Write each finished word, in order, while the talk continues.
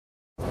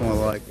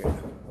like it.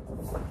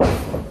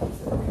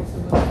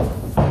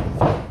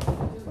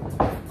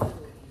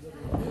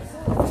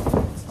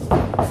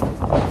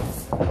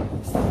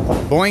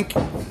 Boink,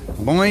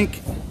 boink.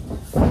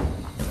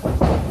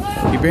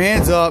 Keep your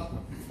hands up.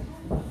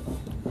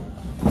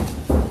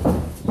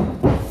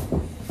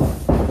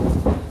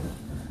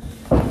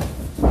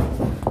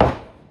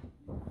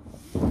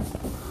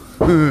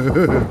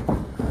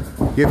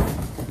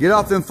 Get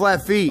off them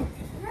flat feet.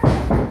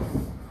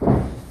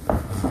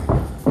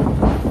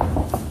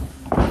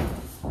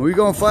 We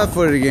going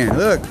flat-footed again.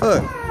 Look,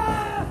 look.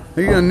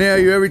 He's gonna nail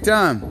you every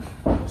time.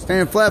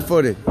 Stand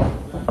flat-footed.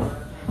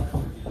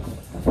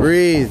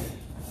 Breathe.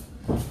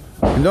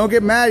 And don't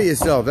get mad at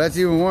yourself. That's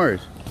even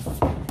worse.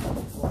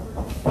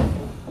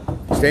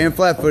 Stand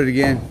flat-footed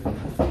again.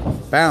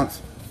 Bounce.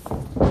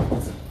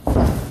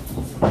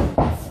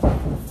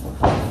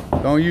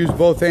 Don't use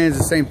both hands at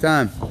the same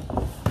time.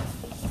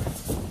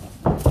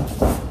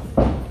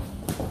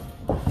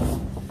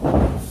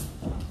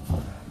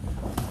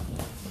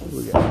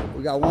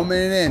 We got 1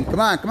 minute in. Come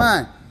on, come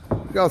on.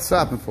 What y'all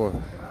stopping for?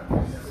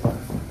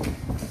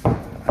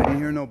 I didn't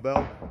hear no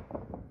bell.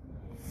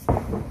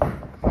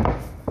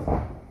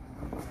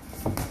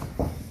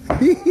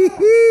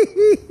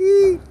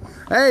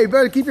 Hey, you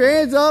better keep your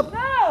hands up.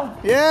 No.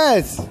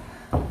 Yes.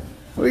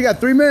 We got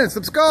 3 minutes.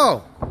 Let's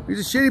go. He's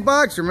a shitty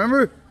boxer,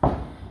 remember?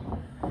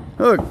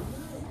 Look.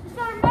 He's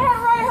got a mad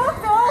right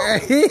hook, though.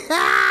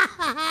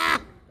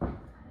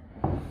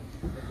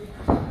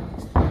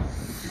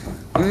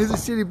 He's a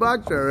shitty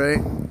boxer, right?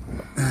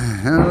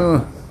 I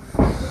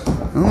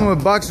don't know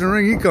what boxing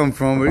ring he come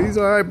from, but he's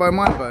all right by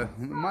my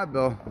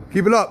belt.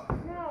 Keep it up.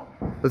 No.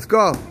 Let's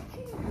go.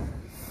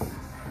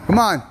 Come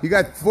on, you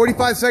got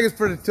 45 seconds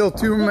till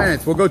 2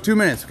 minutes. We'll go 2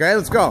 minutes, okay?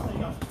 Let's go.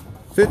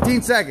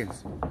 15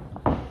 seconds.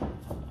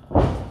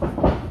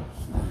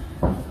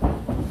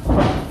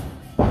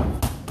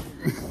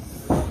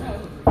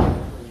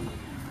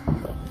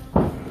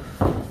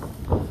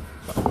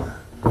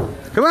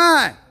 Come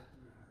on.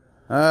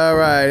 All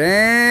right,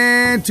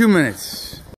 and 2 minutes.